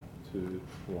2,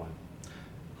 1.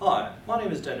 Hi, my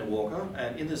name is Daniel Walker,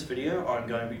 and in this video I'm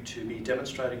going to be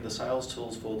demonstrating the sales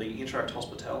tools for the Interact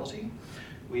Hospitality.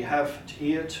 We have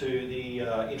here the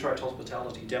Interact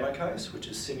Hospitality demo case, which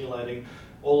is simulating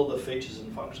all of the features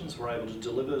and functions we're able to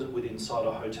deliver within inside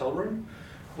a hotel room.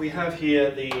 We have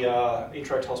here the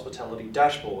Interact Hospitality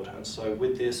dashboard, and so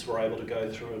with this we're able to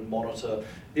go through and monitor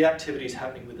the activities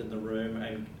happening within the room,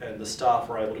 and the staff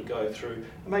are able to go through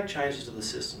and make changes to the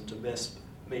system to best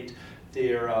meet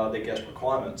their guest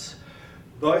requirements.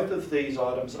 Both of these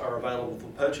items are available for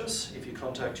purchase. If you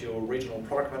contact your regional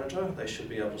product manager, they should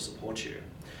be able to support you.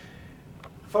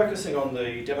 Focusing on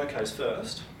the demo case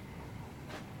first.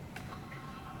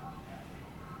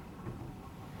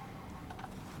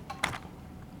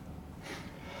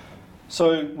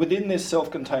 So within this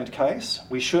self-contained case,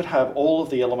 we should have all of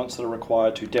the elements that are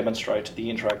required to demonstrate the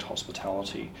Interact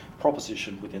Hospitality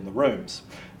proposition within the rooms.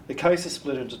 The case is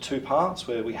split into two parts,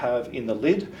 where we have in the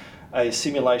lid a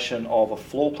simulation of a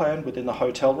floor plan within the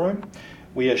hotel room.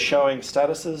 We are showing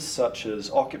statuses such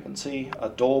as occupancy, a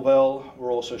doorbell.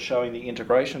 We're also showing the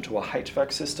integration to a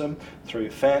HVAC system through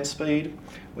fan speed.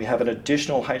 We have an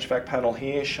additional HVAC panel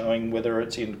here showing whether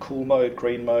it's in cool mode,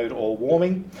 green mode, or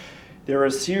warming. There are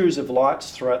a series of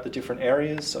lights throughout the different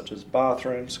areas, such as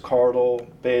bathrooms, corridor,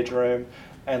 bedroom,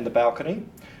 and the balcony.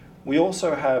 We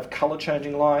also have colour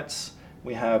changing lights,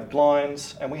 we have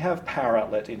blinds, and we have power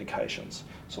outlet indications.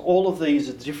 So all of these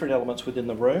are different elements within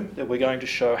the room that we're going to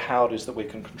show how it is that we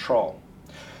can control.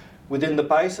 Within the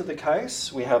base of the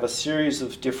case, we have a series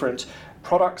of different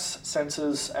products,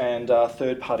 sensors, and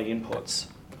third-party inputs.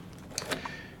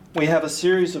 We have a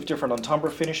series of different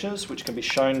Entumbra finishes which can be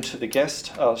shown to the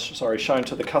shown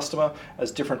to the customer as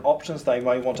different options they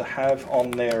may want to have on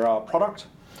their product.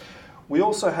 We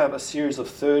also have a series of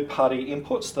third-party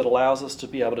inputs that allows us to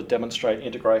be able to demonstrate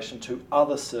integration to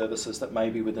other services that may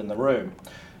be within the room.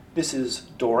 This is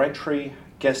door entry,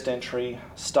 guest entry,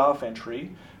 staff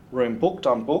entry, room booked,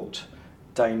 unbooked,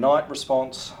 day-night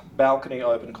response, balcony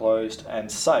open, closed, and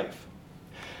safe.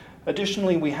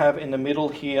 Additionally, we have in the middle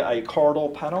here a corridor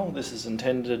panel. This is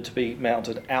intended to be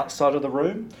mounted outside of the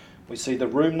room. We see the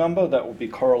room number that will be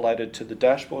correlated to the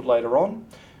dashboard later on.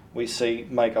 We see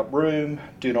makeup room,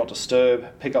 do not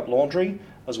disturb, pick up laundry,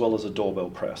 as well as a doorbell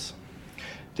press.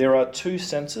 There are two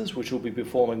sensors which will be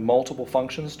performing multiple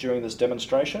functions during this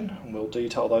demonstration, and we'll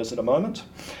detail those in a moment.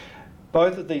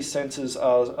 Both of these sensors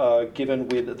are given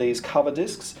with these cover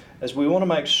discs, as we want to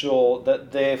make sure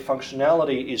that their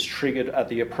functionality is triggered at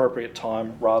the appropriate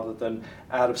time rather than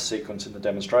out of sequence in the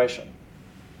demonstration.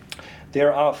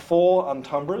 There are 4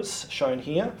 Entumbras shown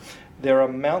here. There are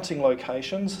mounting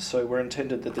locations, so we're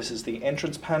intended that this is the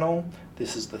entrance panel,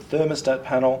 this is the thermostat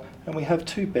panel, and we have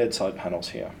 2 bedside panels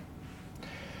here.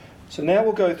 So now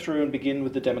we'll go through and begin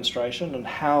with the demonstration and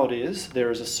how it is.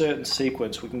 There is a certain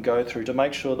sequence we can go through to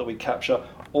make sure that we capture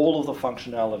all of the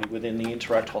functionality within the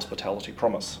Interact Hospitality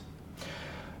promise.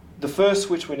 The first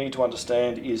switch we need to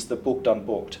understand is the booked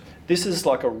unbooked. This is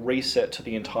like a reset to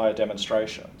the entire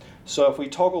demonstration. So if we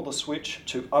toggle the switch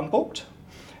to unbooked,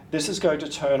 this is going to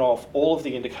turn off all of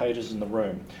the indicators in the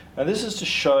room. And this is to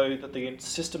show that the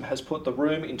system has put the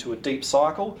room into a deep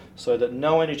cycle so that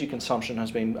no energy consumption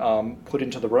has been put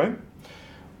into the room.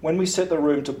 When we set the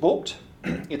room to booked,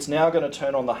 it's now going to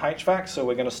turn on the HVAC, so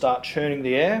we're going to start churning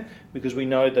the air because we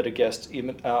know that a guest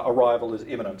arrival is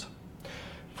imminent.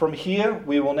 From here,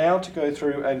 we will now go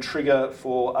through and trigger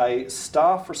for a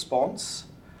staff response,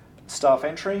 staff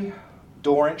entry,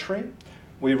 door entry.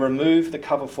 We remove the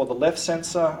cover for the left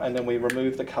sensor, and then we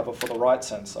remove the cover for the right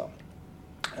sensor.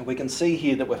 And we can see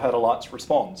here that we've had a lights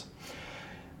response.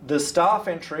 The staff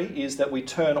entry is that we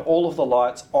turn all of the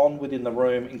lights on within the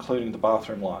room, including the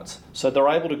bathroom lights. So they're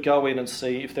able to go in and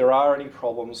see if there are any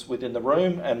problems within the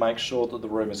room and make sure that the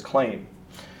room is clean.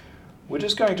 We're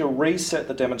just going to reset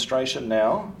the demonstration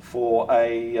now for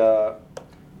a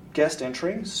guest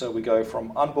entry. So we go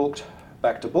from unbooked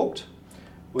back to booked.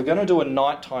 We're going to do a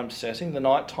nighttime setting. The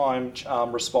nighttime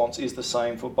response is the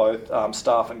same for both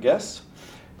staff and guests.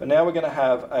 But now we're going to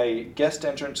have a guest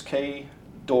entrance key,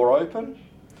 door open,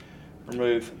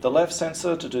 remove the left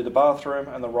sensor to do the bathroom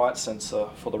and the right sensor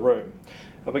for the room.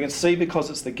 But we can see because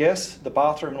it's the guest, the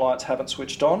bathroom lights haven't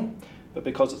switched on, but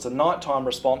because it's a nighttime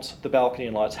response, the balcony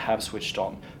lights have switched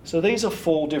on. So these are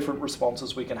 4 different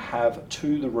responses we can have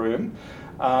to the room.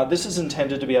 This is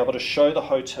intended to be able to show the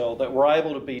hotel that we're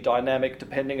able to be dynamic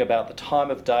depending about the time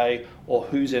of day or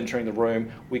who's entering the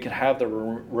room. We can have the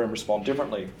room respond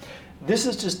differently. This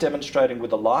is just demonstrating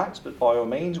with the lights, but by all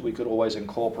means we could always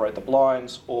incorporate the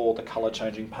blinds or the colour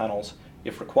changing panels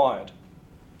if required.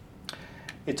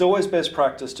 It's always best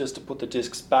practice just to put the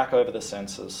discs back over the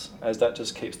sensors, as that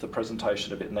just keeps the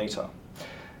presentation a bit neater.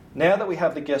 Now that we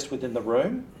have the guest within the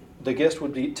room, the guest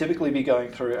would typically be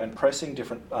going through and pressing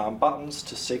different buttons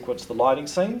to sequence the lighting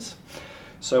scenes.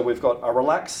 So we've got a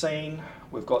relaxed scene,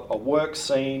 we've got a work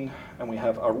scene, and we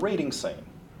have a reading scene.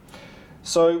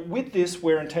 So with this,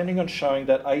 we're intending on showing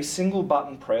that a single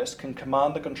button press can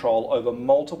command the control over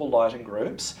multiple lighting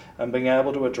groups and being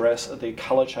able to address the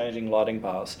colour changing lighting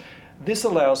bars. This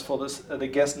allows for the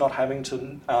guest not having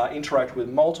to interact with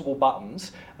multiple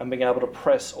buttons and being able to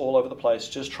press all over the place,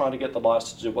 just trying to get the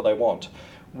lights to do what they want.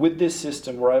 With this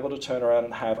system, we're able to turn around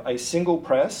and have a single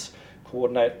press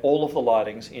coordinate all of the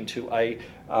lightings into a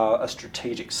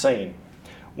strategic scene.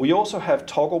 We also have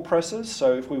toggle presses,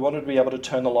 so if we wanted to be able to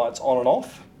turn the lights on and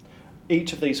off,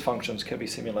 each of these functions can be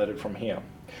simulated from here.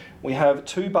 We have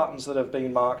two buttons that have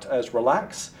been marked as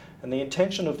relax, and the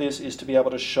intention of this is to be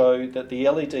able to show that the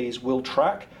LEDs will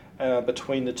track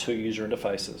between the two user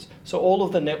interfaces. So all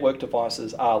of the network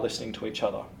devices are listening to each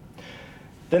other.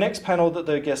 The next panel that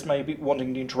the guest may be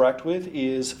wanting to interact with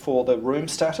is for the room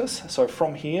status. So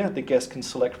from here, the guest can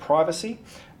select privacy,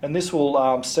 and this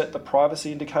will set the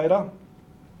privacy indicator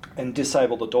and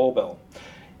disable the doorbell.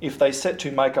 If they set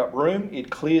to make up room,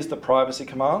 it clears the privacy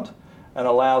command and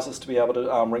allows us to be able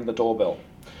to ring the doorbell.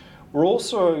 We're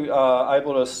also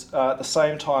able to, at the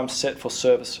same time, set for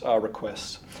service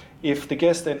requests. If the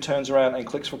guest then turns around and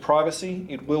clicks for privacy,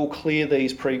 it will clear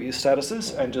these previous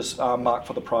statuses and just mark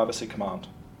for the privacy command.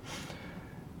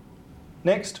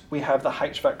 Next, we have the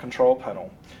HVAC control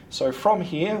panel. So from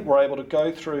here, we're able to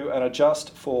go through and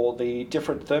adjust for the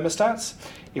different thermostats.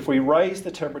 If we raise the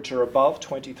temperature above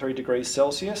 23 degrees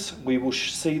Celsius, we will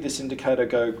see this indicator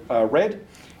go red.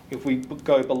 If we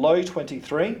go below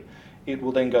 23, it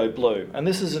will then go blue. And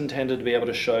this is intended to be able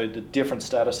to show the different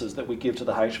statuses that we give to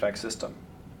the HVAC system.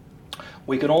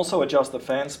 We can also adjust the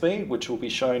fan speed, which will be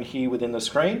shown here within the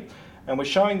screen. And we're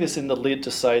showing this in the lid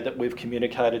to say that we've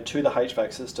communicated to the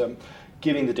HVAC system,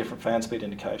 giving the different fan speed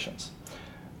indications.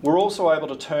 We're also able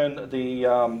to turn the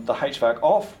HVAC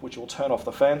off, which will turn off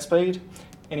the fan speed.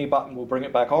 Any button will bring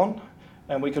it back on.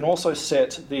 And we can also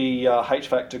set the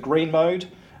HVAC to green mode,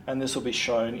 and this will be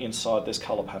shown inside this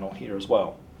colour panel here as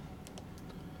well.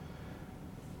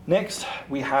 Next,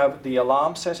 we have the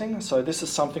alarm setting. So this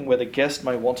is something where the guest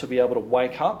may want to be able to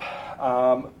wake up.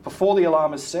 Before the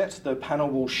alarm is set, the panel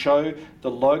will show the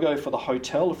logo for the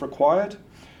hotel if required.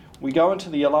 We go into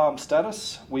the alarm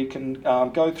status. We can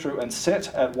go through and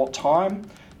set at what time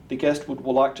the guest would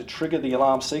like to trigger the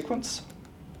alarm sequence.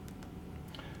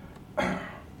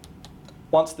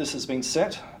 Once this has been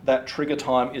set, that trigger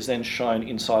time is then shown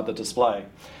inside the display.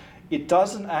 It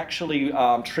doesn't actually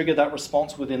trigger that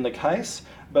response within the case,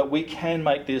 but we can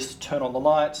make this turn on the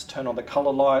lights, turn on the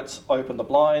colour lights, open the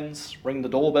blinds, ring the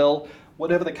doorbell,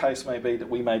 whatever the case may be that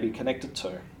we may be connected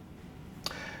to.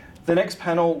 The next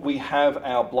panel, we have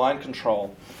our blind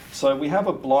control. So we have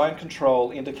a blind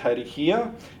control indicator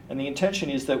here, and the intention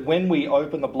is that when we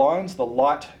open the blinds, the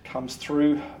light comes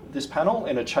through this panel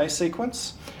in a chase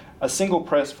sequence. A single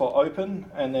press for open,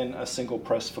 and then a single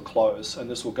press for close, and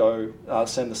this will go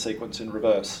send the sequence in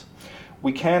reverse.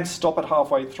 We can stop it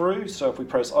halfway through, so if we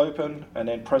press open and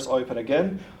then press open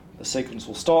again, the sequence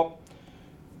will stop.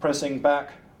 Pressing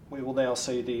back, we will now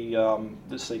see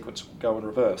the sequence go in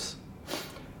reverse.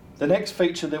 The next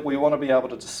feature that we want to be able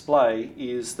to display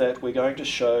is that we're going to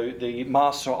show the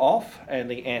master off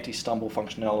and the anti-stumble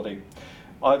functionality.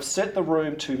 I've set the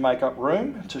room to make up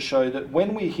room to show that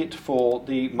when we hit for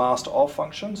the master off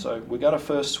function, so we're going to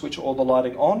first switch all the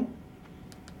lighting on.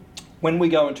 When we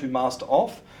go into master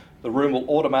off, the room will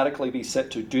automatically be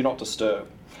set to do not disturb.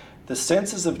 The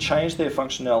sensors have changed their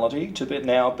functionality to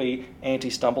now be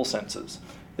anti-stumble sensors.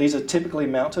 These are typically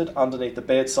mounted underneath the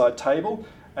bedside table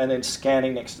and then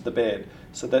scanning next to the bed,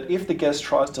 so that if the guest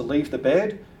tries to leave the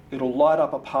bed, it'll light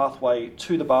up a pathway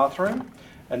to the bathroom,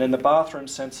 and then the bathroom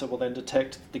sensor will then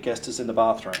detect the guest is in the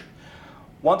bathroom.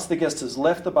 Once the guest has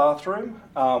left the bathroom,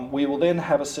 we will then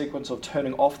have a sequence of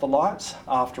turning off the lights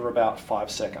after about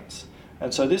 5 seconds.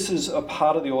 And so this is a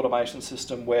part of the automation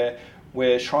system where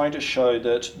we're trying to show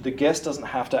that the guest doesn't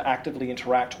have to actively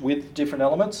interact with different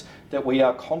elements, that we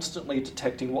are constantly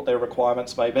detecting what their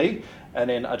requirements may be and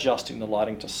then adjusting the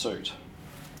lighting to suit.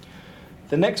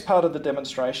 The next part of the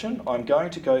demonstration, I'm going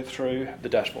to go through the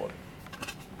dashboard.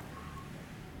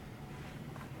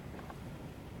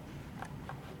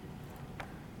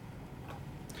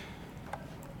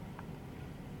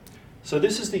 So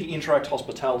this is the Interact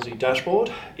Hospitality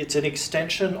dashboard. It's an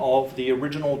extension of the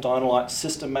original Dynalite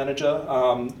System Manager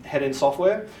head-end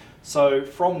software. So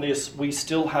from this, we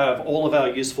still have all of our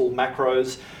useful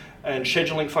macros and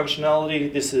scheduling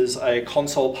functionality. This is a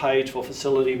console page for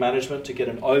facility management to get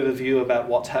an overview about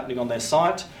what's happening on their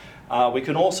site. We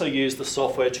can also use the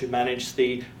software to manage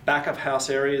the back of house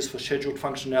areas for scheduled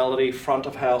functionality, front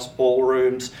of house,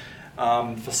 ballrooms,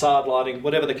 facade lighting,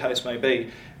 whatever the case may be.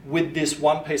 With this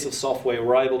one piece of software,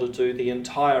 we're able to do the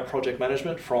entire project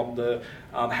management from the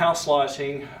house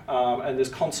lighting and this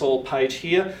console page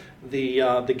here,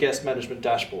 the guest management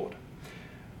dashboard.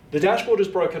 The dashboard is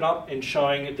broken up in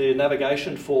showing the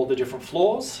navigation for the different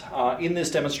floors. In this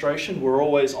demonstration, we're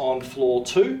always on floor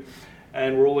 2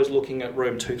 and we're always looking at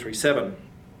room 237.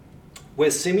 We're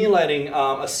simulating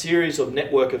a series of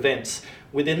network events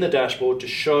within the dashboard to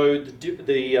show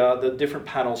the different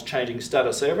panels changing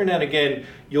status. So every now and again,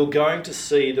 you're going to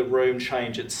see the room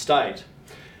change its state.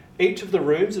 Each of the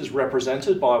rooms is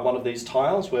represented by one of these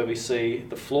tiles where we see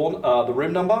the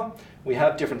room number. We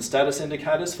have different status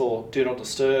indicators for do not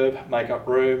disturb, makeup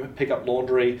room, pick up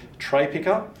laundry, tray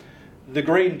pickup. The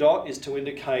green dot is to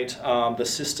indicate the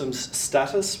system's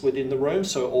status within the room,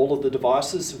 so all of the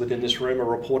devices within this room are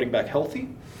reporting back healthy.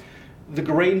 The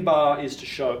green bar is to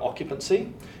show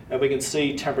occupancy, and we can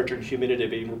see temperature and humidity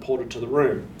being reported to the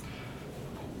room.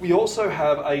 We also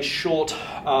have a short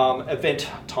event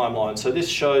timeline, so this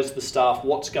shows the staff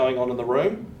what's going on in the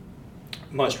room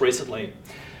most recently.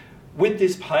 With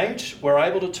this page, we're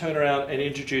able to turn around and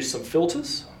introduce some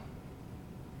filters.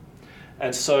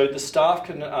 And so the staff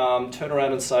can turn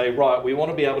around and say, right, we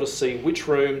want to be able to see which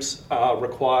rooms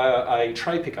require a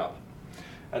tray pickup.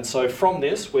 And so from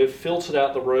this, we've filtered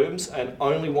out the rooms and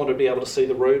only want to be able to see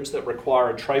the rooms that require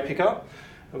a tray pickup.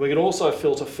 And we can also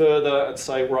filter further and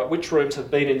say, right, which rooms have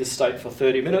been in this state for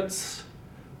 30 minutes,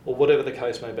 or whatever the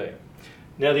case may be.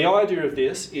 Now, the idea of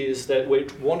this is that we're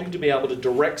wanting to be able to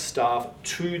direct staff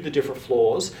to the different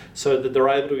floors so that they're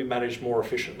able to be managed more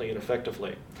efficiently and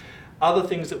effectively. Other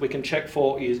things that we can check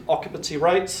for is occupancy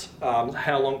rates,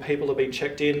 how long people have been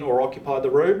checked in or occupied the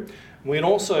room. We can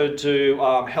also do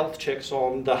health checks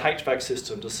on the HVAC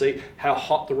system to see how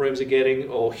hot the rooms are getting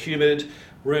or humid,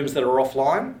 rooms that are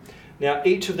offline. Now,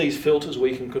 each of these filters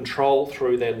we can control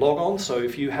through their logon. So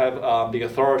if you have the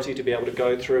authority to be able to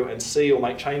go through and see or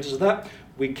make changes to that,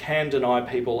 we can deny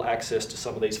people access to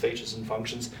some of these features and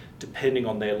functions depending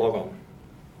on their logon.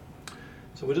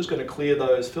 So we're just going to clear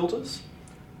those filters.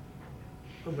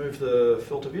 Remove the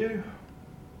filter view.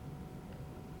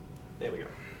 There we go.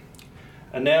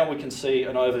 And now we can see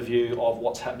an overview of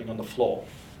what's happening on the floor.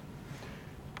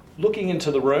 Looking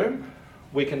into the room,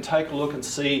 we can take a look and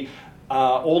see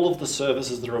all of the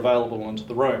services that are available into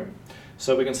the room.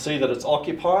 So we can see that it's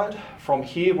occupied. From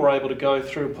here, we're able to go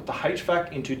through and put the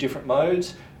HVAC into different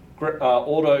modes,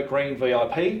 auto, green,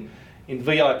 VIP. In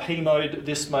VIP mode,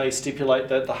 this may stipulate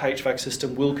that the HVAC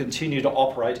system will continue to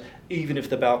operate even if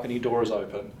the balcony door is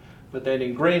open. But then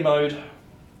in green mode,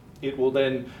 it will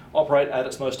then operate at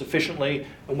its most efficiently,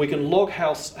 and we can log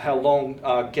how long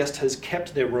a guest has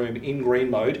kept their room in green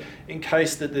mode in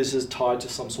case that this is tied to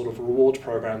some sort of rewards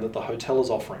program that the hotel is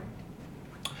offering.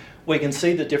 We can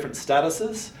see the different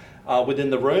statuses within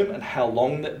the room and how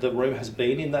long the room has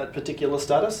been in that particular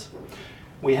status.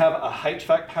 We have a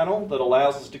HVAC panel that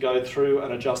allows us to go through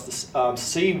and adjust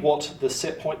see what the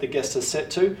set point the guest has set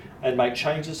to and make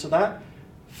changes to that.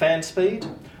 Fan speed.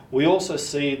 We also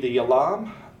see the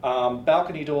alarm,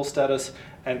 balcony door status,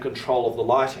 and control of the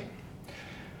lighting.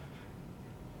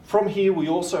 From here, we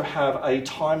also have a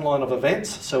timeline of events,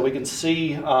 so we can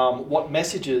see what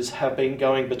messages have been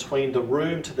going between the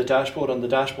room to the dashboard and the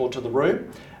dashboard to the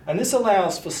room. And this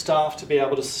allows for staff to be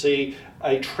able to see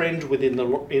a trend within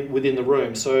the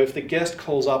room. So if the guest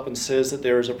calls up and says that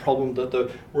there is a problem that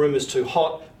the room is too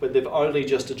hot, but they've only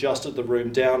just adjusted the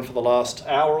room down for the last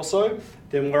hour or so,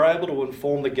 then we're able to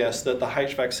inform the guest that the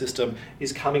HVAC system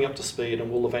is coming up to speed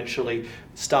and will eventually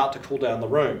start to cool down the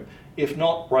room. If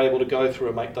not, we're able to go through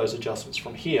and make those adjustments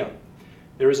from here.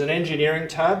 There is an engineering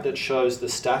tab that shows the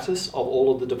status of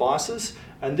all of the devices,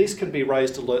 and these can be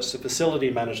raised alerts to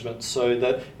facility management so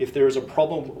that if there is a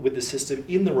problem with the system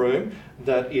in the room,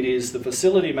 that it is the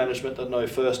facility management that know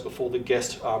first before the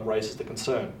guest raises the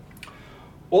concern.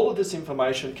 All of this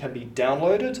information can be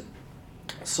downloaded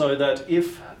so that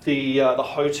if the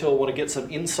hotel want to get some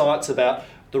insights about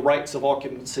the rates of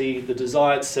occupancy, the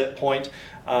desired set point,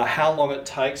 how long it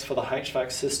takes for the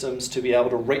HVAC systems to be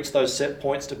able to reach those set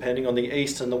points depending on the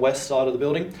east and the west side of the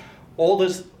building. All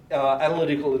this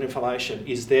analytical information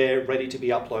is there ready to be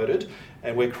uploaded,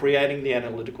 and we're creating the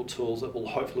analytical tools that will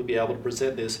hopefully be able to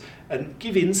present this and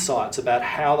give insights about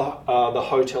how the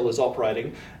hotel is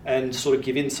operating and sort of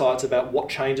give insights about what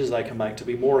changes they can make to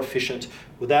be more efficient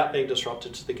without being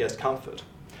disrupted to the guest comfort.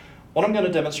 What I'm going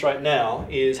to demonstrate now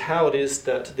is how it is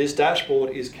that this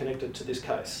dashboard is connected to this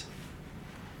case.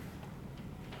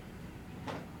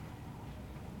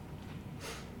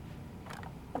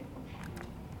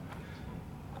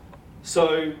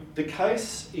 So the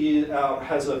case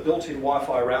has a built-in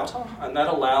Wi-Fi router, and that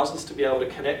allows us to be able to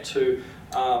connect to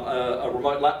a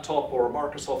remote laptop or a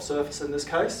Microsoft Surface in this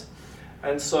case.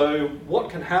 And so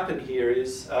what can happen here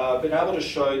is I've been able to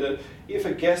show that if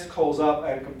a guest calls up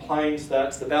and complains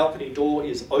that the balcony door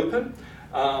is open,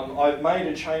 I've made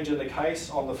a change in the case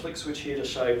on the flick switch here to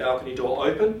show balcony door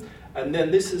open, and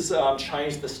then this has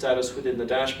changed the status within the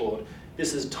dashboard.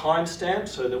 This is time-stamped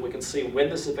so that we can see when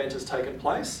this event has taken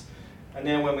place. And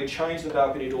now when we change the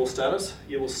balcony door status,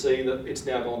 you will see that it's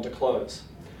now gone to close.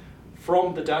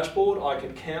 From the dashboard, I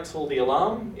can cancel the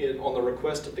alarm on the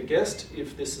request of the guest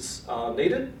if this is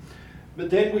needed. But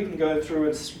then we can go through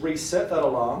and reset that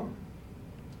alarm.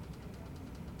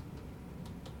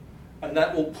 And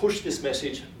that will push this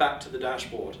message back to the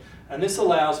dashboard. And this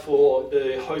allows for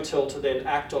the hotel to then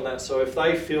act on that. So if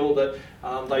they feel that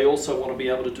they also want to be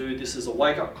able to do this as a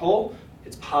wake-up call,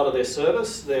 it's part of their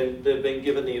service, then they've been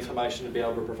given the information to be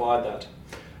able to provide that.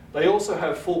 They also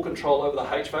have full control over the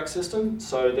HVAC system,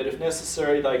 so that if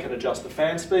necessary they can adjust the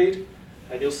fan speed.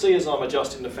 And you'll see as I'm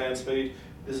adjusting the fan speed,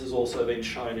 this has also been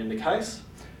shown in the case.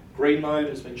 Green mode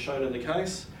has been shown in the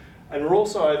case. And we're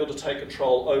also able to take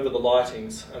control over the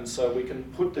lightings, and so we can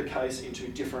put the case into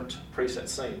different preset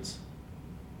scenes.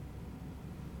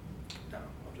 No,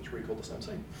 I'll just recall the same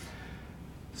scene.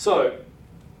 So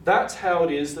that's how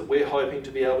it is that we're hoping to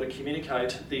be able to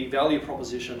communicate the value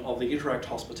proposition of the Interact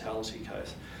Hospitality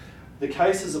case. The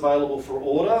case is available for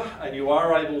order, and you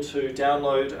are able to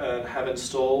download and have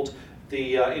installed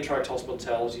the Interact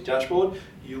Hospitality dashboard.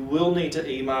 You will need to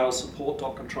email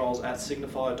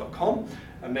support.controls@signify.com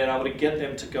and be able to get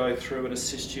them to go through and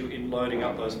assist you in loading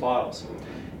up those files.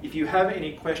 If you have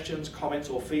any questions, comments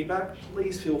or feedback,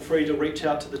 please feel free to reach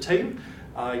out to the team.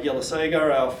 Yella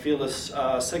Sager, our fearless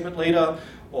segment leader,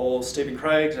 or Stephen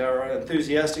Craig, our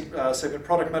enthusiastic segment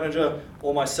product manager,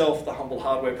 or myself, the humble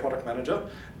hardware product manager,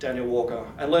 Daniel Walker.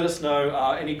 And let us know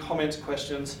any comments,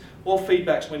 questions, or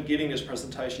feedbacks when giving this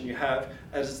presentation you have,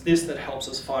 as it's this that helps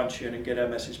us fine-tune and get our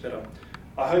message better.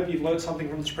 I hope you've learned something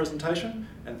from this presentation,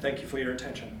 and thank you for your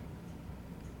attention.